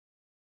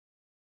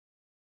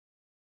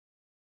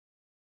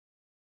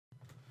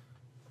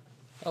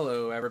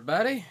Hello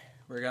everybody,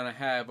 we're going to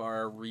have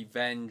our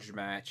revenge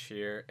match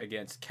here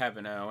against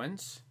Kevin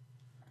Owens.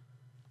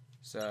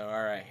 So,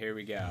 alright, here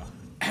we go.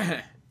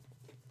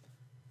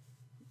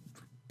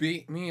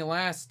 Beat me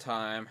last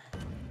time,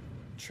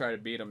 try to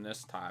beat him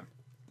this time.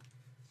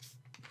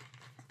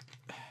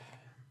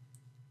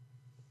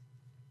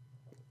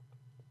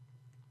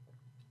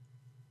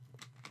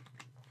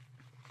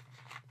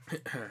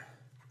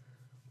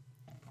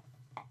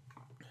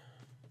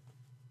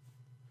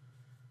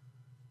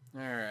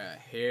 Alright,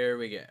 here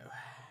we go.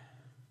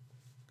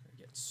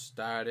 Get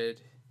started.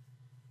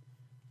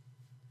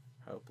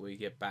 Hopefully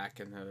get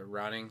back into the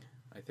running.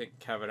 I think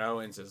Kevin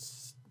Owens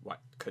is, what,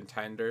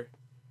 contender?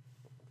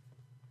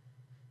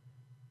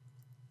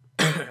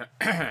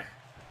 Alright,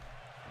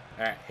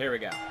 here we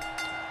go.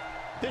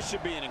 This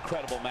should be an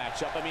incredible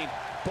matchup. I mean,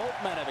 both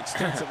men have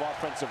extensive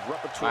offensive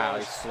repertoire,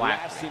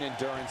 lasting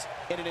endurance,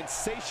 and an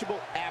insatiable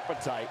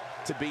appetite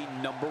to be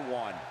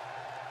 #1.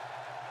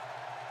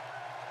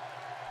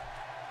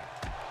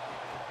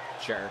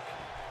 Jerk.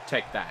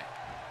 Take that.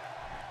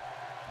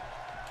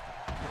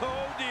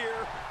 Oh,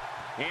 dear.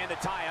 And the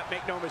tie-up,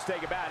 make no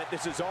mistake about it,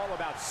 this is all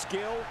about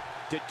skill,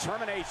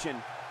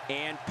 determination,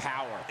 and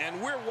power.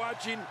 And we're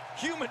watching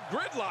human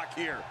gridlock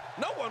here.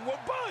 No one will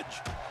budge.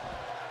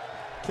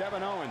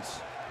 Kevin Owens,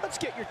 let's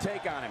get your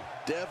take on him.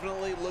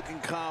 Definitely looking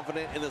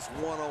confident in this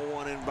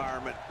one-on-one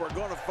environment. We're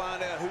going to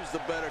find out who's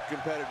the better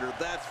competitor,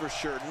 that's for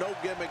sure. No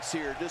gimmicks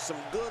here, just some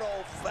good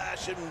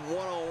old-fashioned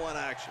one-on-one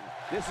action.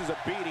 This is a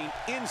beating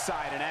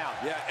inside and out.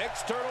 Yeah,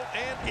 external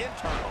and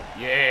internal.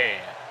 Yeah.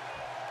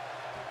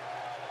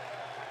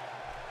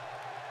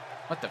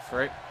 What the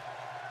frick?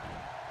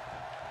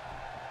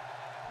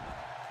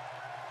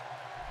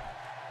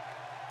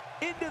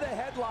 Into the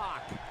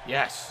headlock.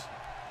 Yes.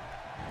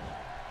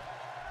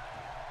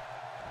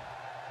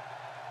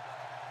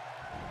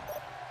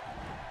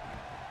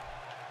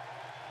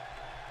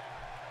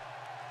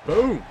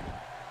 Boom.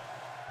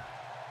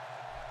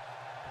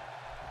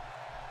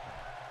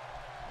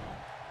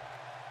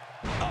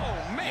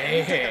 Oh, man,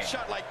 you take a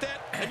shot like that,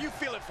 and you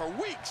feel it for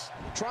weeks.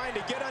 Trying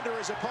to get under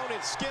his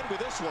opponent's skin with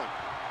this one.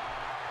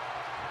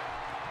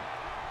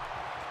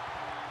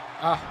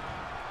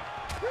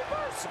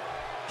 Reversal.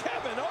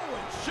 Kevin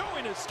Owens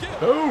showing his skill.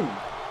 Boom.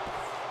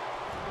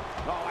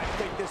 Oh, I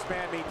think this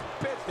man means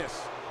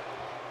business.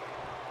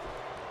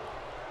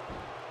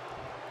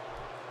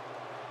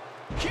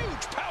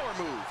 Huge power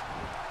move.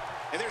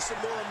 And there's some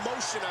more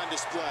emotion on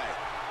display.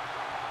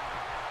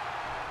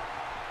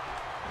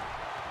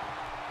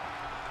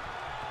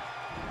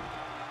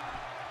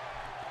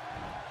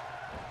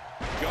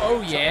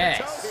 Oh,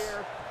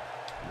 yes.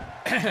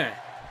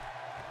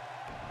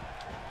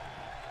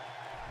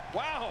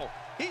 Wow,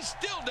 he's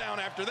still down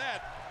after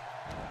that.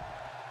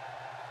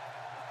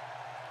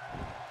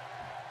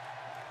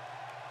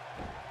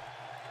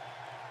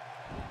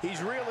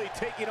 He's really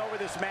taking over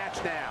this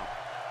match now.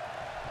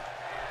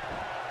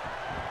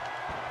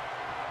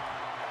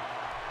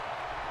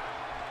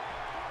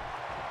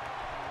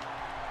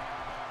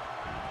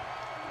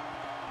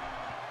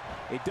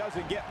 It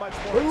doesn't get much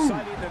more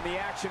exciting than the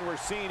action we're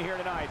seeing here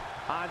tonight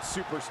on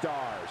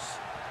Superstars.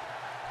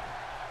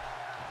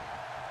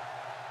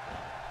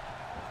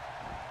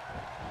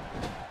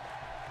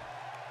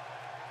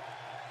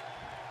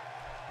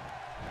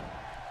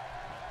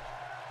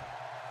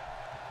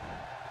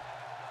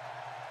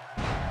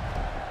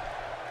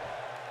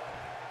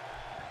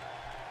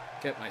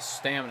 Get my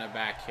stamina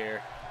back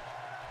here.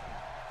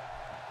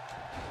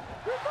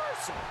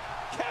 Reversal.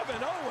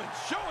 Kevin Owens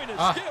showing his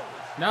skills.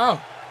 No.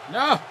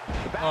 No.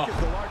 The back is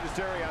the largest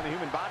area on the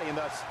human body and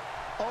thus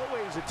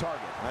always a target.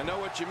 I know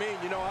what you mean.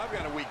 You know I've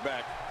got a weak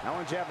back. How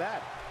long did you have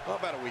that? Well,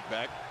 about a week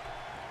back.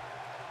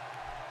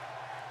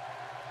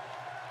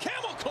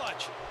 Camel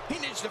clutch. He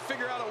needs to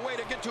figure out a way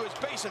to get to his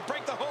base and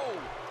break the hold.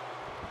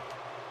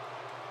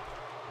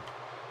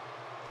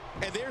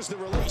 And there's the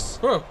release.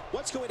 Whoa.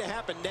 What's going to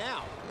happen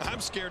now? I'm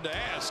scared to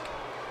ask.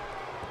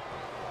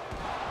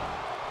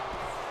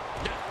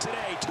 Not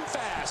today, too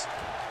fast.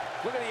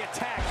 Look at the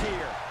attack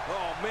here.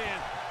 Oh, man.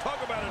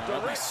 Talk about a My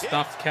direct hit.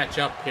 stuff catch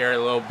up here a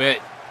little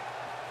bit.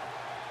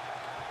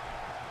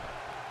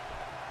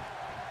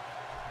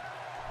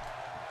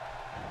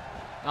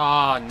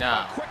 Oh, no.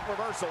 A quick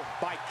reversal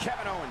by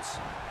Kevin Owens.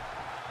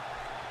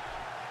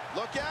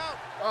 Look out.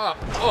 Oh,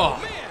 Oh,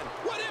 man.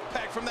 What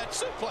impact from that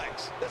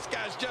suplex. This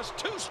guy's just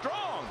too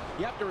strong.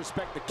 You have to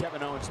respect that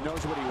Kevin Owens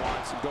knows what he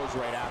wants and goes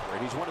right after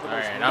it. He's one of the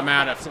most I'm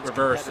out of no-nonsense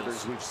reversals.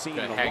 competitors we've seen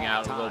Gonna in a hang long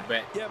out time. a little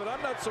bit. Yeah, but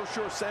I'm not so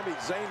sure Sami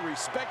Zayn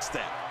respects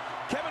that.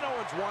 Kevin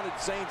Owens wanted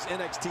Zayn's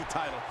NXT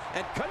title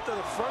and cut to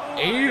the front of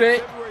the line Eat in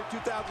it. February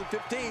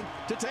 2015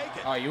 to take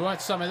it. Oh, you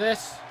want some of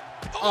this?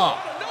 Oh,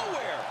 out of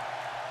nowhere.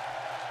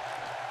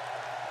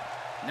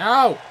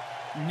 No.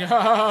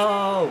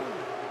 No.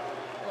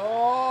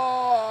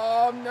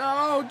 Oh,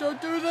 no.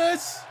 Don't do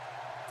this.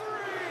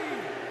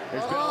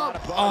 There's been a lot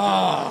of buzz in the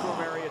locker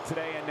room area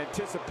today in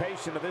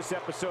anticipation of this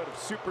episode of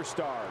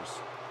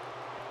Superstars.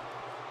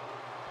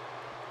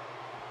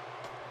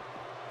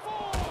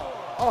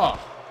 Oh.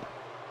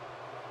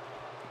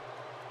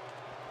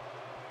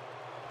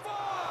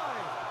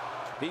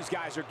 These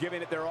guys are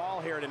giving it their all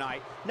here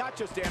tonight, not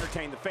just to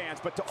entertain the fans,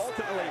 but to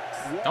ultimately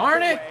walk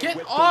Darn it, away get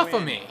with off the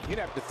of win. me. You'd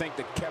have to think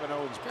that Kevin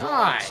Owens'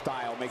 God.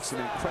 style makes it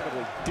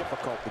incredibly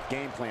difficult to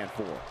game plan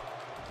for.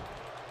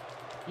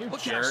 You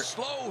Look jerk. how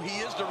slow he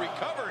is to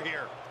recover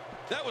here.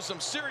 That was some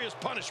serious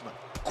punishment.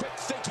 Quick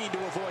thinking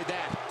to avoid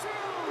that.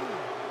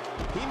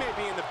 He may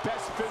be in the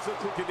best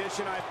physical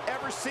condition I've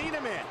ever seen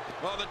him in.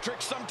 Well, the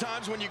trick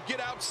sometimes when you get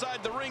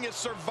outside the ring is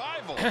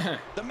survival.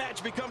 The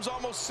match becomes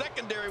almost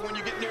secondary when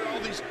you get near all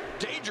these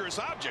dangerous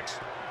objects.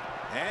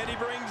 And he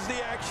brings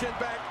the action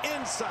back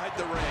inside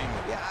the ring.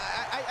 Yeah,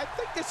 I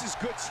think this is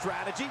good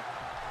strategy.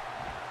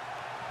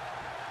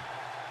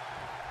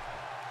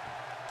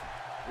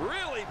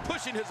 Really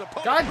pushing his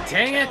opponent. God Great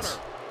dang it. counter.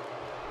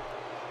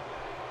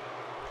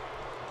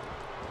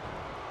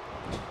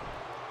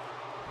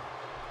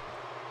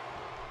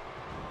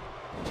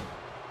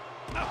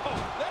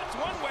 Oh, that's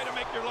one way to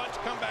make your lunch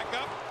come back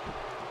up.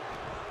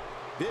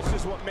 This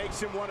is what makes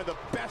him one of the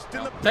best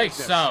in the Think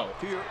business. so.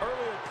 To your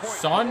earlier point,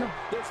 Son.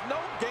 there's no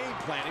game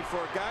planning for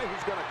a guy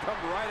who's going to come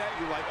right at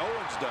you like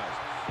Owens does.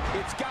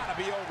 It's got to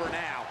be over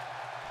now.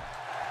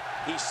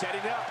 He's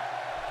setting it up.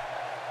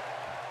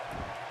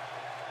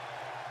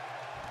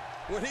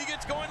 When he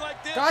gets going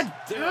like this, God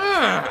they're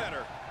damn.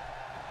 better.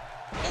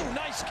 Oh,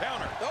 nice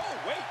counter. Oh,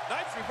 wait,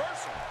 nice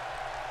reversal.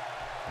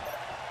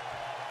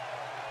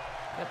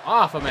 Get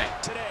off of me.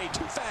 Today,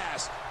 too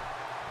fast.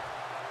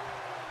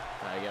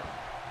 There you go.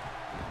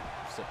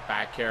 Sit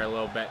back here a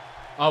little bit.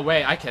 Oh,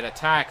 wait, I can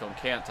attack him,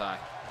 can't I?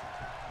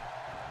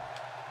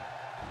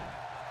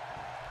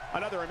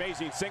 Another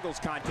amazing singles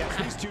contest.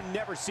 These two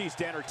never cease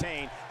to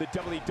entertain the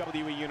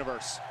WWE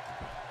Universe.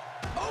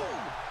 Oh!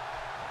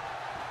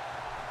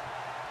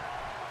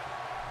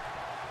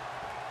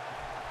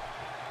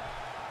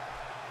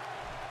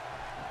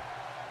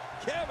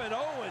 Kevin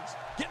Owens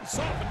getting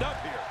softened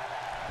up here.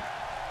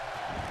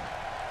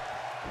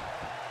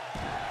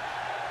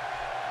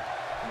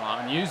 Come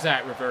on, use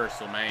that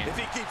reversal, man. If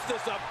he keeps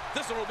this up,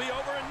 this one will be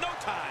over in no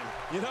time.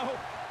 You know,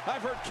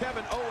 I've heard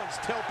Kevin Owens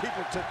tell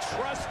people to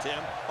trust him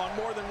on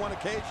more than one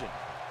occasion.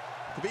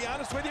 To be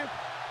honest with you,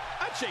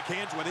 I'd shake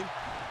hands with him,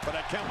 but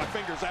I'd count my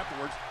fingers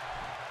afterwards.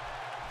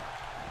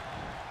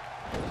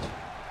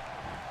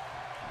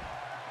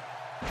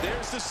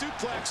 There's the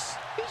suplex.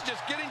 He's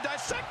just getting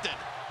dissected.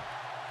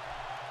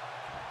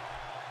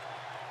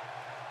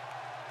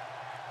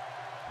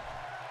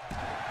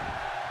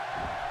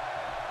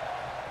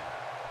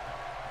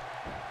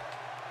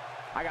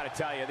 I got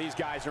to tell you, these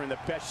guys are in the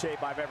best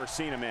shape I've ever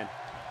seen them in.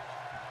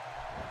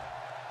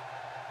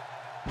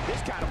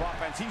 This kind of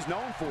offense he's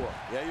known for.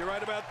 Yeah, you're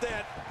right about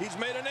that. He's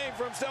made a name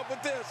for himself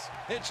with this.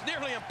 It's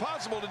nearly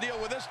impossible to deal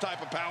with this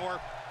type of power.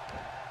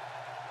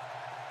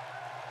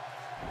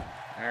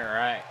 All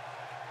right.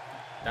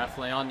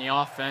 Definitely on the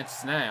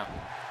offense now.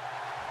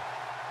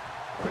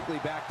 Quickly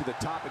back to the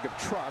topic of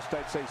trust,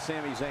 I'd say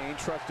Sami Zayn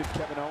trusted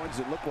Kevin Owens,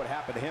 and look what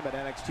happened to him at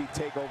NXT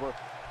TakeOver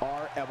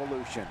Our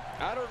Evolution.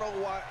 I don't know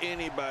why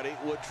anybody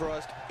would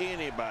trust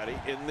anybody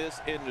in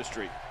this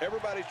industry.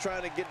 Everybody's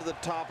trying to get to the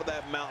top of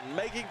that mountain.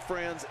 Making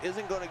friends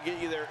isn't going to get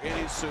you there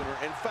any sooner.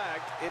 In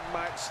fact, it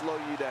might slow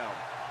you down.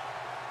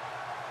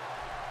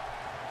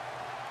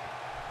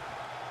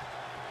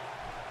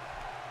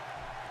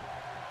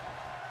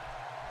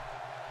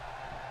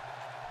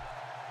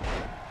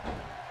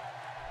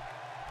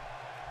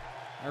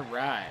 All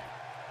right.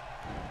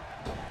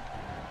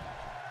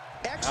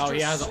 Extra Oh,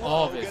 he has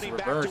all of his getting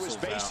back to his reversals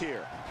base out.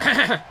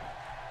 here.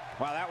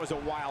 Wow, that was a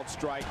wild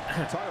strike.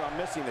 Talk about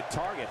missing the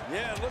target.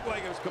 Yeah, it looked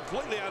like it was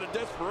completely out of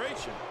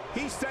desperation.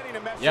 He's sending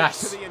a message Yes.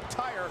 to the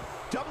entire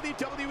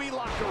WWE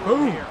locker room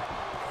Boom. here.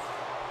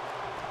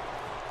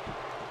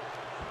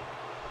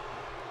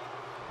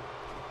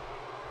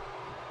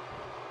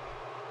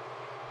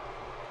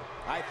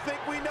 I think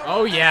we know.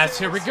 Oh, what yes, this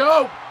here we is.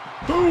 go.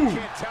 Boom.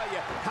 Can't tell you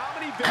how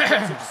many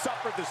victims have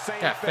suffered the same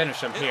Gotta fate.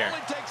 finish him It here.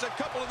 only takes a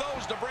couple of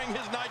those to bring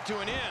his night to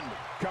an end.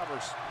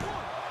 Covers.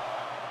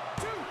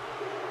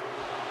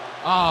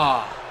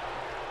 Ah.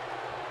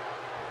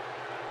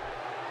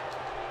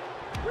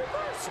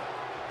 Reversal.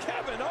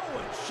 Kevin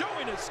Owens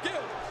showing his skills.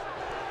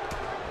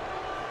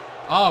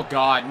 Oh,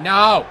 God.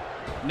 No.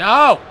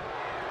 No.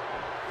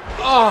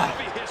 Oh. That'll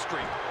be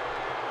history.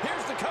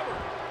 Here's the cover.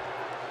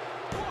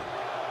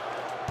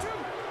 1, 2.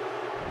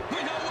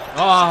 We know what this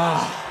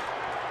Ah.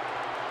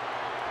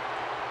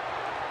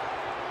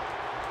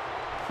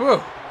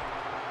 Whew.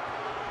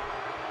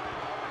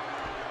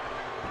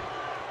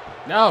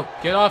 No.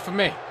 Get off of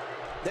me.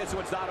 This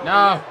one's not over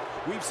No. yet.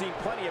 We've seen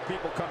plenty of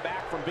people come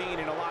back from being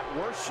in a lot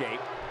worse shape.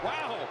 is.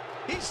 Wow.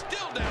 He's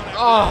still down after that.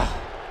 Oh.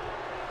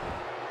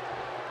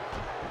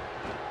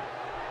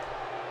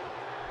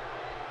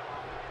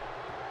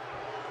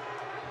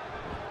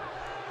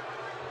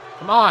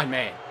 Come on,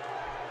 man.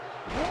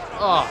 What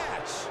a Oh.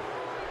 match.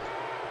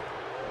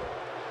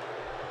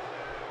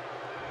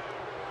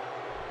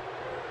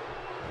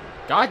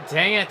 God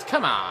dang it.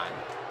 Come on.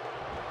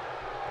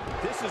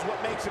 This is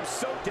what makes him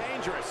so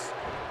dangerous.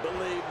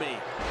 Believe me,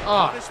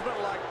 Oh.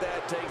 punishment like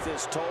that takes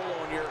its toll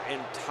on your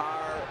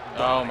entire body.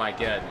 Oh, my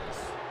goodness.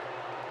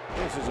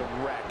 This is a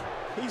wreck.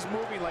 He's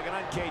moving like an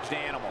uncaged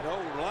animal. No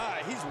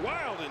lie, he's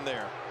wild in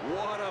there.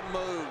 What a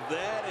move.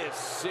 That is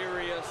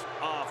serious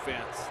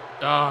offense.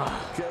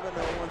 Kevin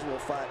Owens will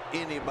fight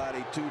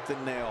anybody tooth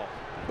and nail.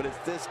 But it's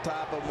this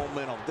type of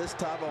momentum, this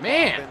type of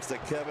offense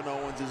that Kevin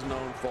Owens is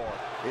known for.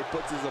 It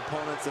puts his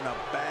opponents in a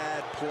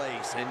bad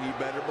place, and you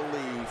better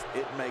believe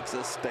it makes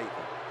a statement.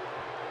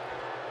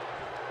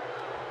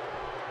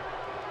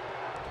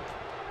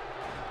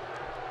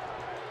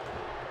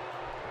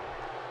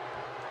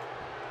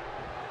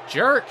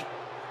 Jerk.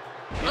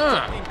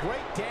 Taking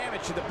great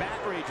damage to the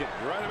back region.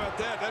 You're right about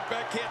that. That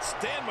back can't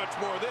stand much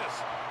more of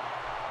this.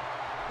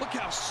 Look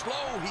how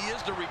slow he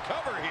is to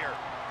recover here.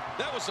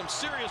 That was some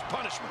serious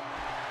punishment.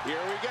 Here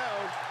we go.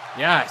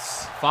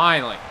 Yes,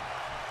 finally.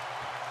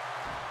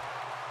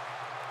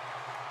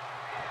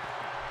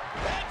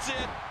 That's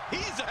it.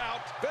 He's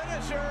out.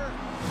 Finisher.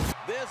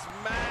 This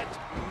match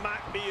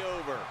might be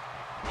over.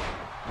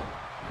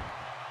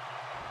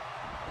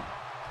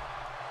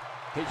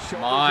 His shoulders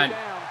Come on. are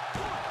down.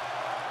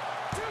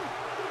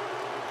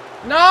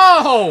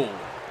 No!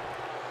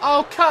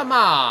 Oh, come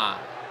on.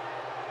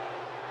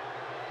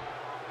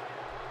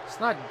 It's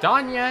not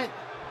done yet.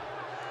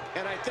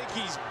 And I think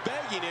he's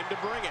begging him to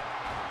bring it.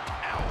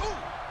 Ow. Ooh.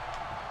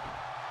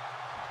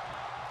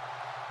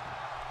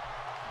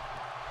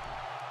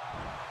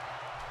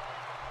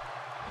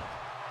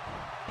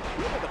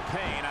 Look at the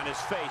pain on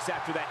his face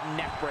after that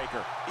neck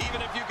breaker.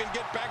 Even if you can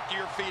get back to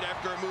your feet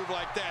after a move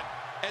like that,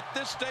 at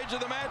this stage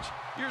of the match,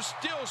 you're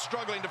still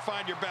struggling to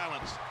find your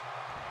balance.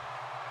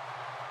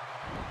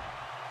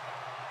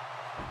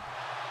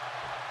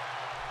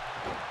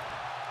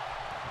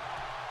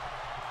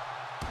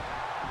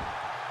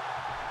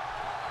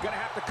 Gonna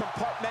have to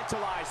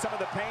compartmentalize some of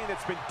the pain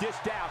that's been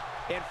dished out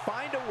and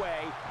find a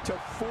way to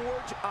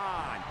forge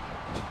on.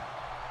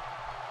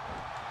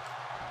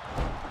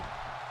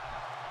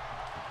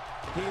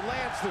 He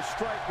lands the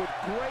strike with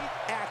great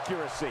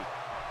accuracy.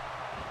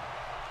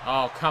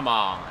 Oh, come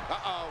on.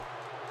 Uh-oh.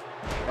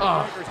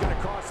 That breaker's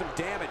gonna cause some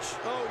damage.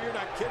 Oh, you're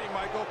not kidding,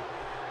 Michael.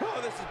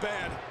 Oh, this is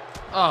bad.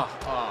 Oh,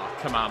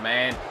 come on,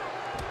 man.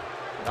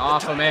 Get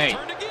off of me.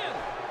 Turned again.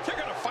 They're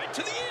gonna fight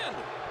to the end.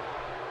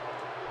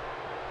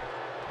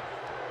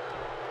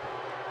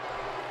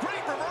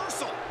 Great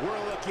reversal.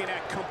 We're looking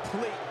at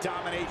complete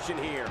domination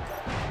here.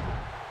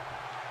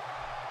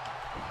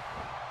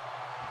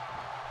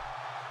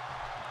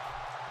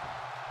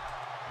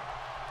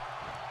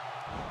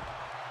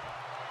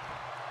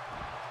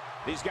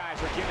 These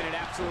guys are giving it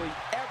absolutely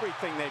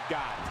everything they've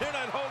got. They're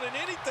not holding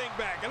anything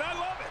back, and I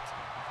love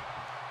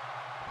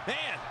it.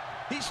 Man,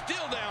 he's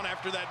still down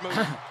after that move.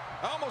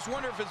 I almost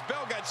wonder if his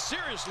bell got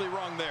seriously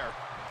wrong there.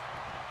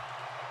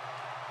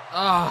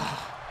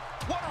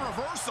 What a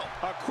reversal.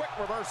 A quick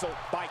reversal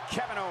by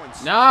Kevin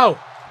Owens. No.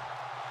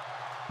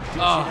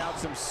 Dishing out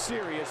some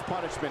serious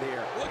punishment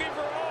here. Looking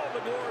for all the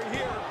glory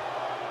here.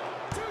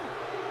 2,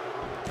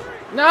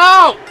 3.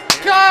 No.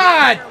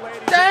 God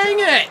dang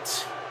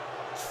it.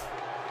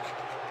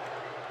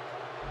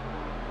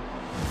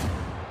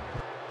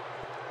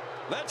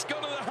 Let's go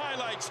to the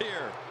highlights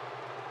here.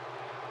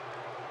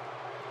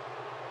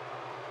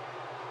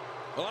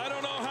 Well, I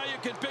don't know how you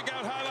can pick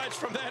out highlights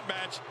from that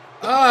match.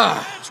 The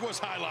match was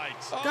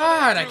highlights.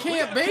 God, I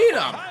can't beat him.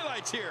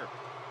 Highlights here.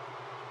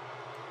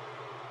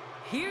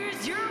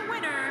 Here's your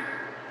winner,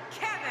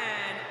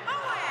 Kevin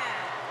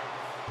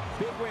Owens.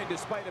 Big win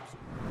despite him.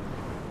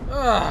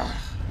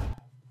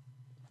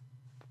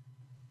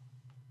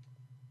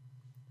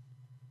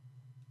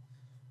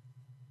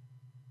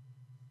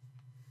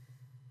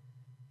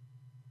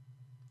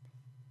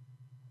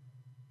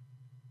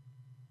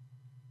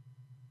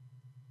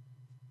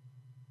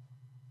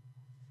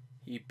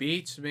 He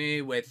beats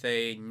me with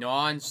a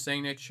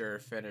non-signature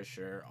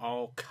finisher.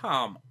 Oh,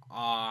 come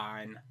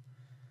on.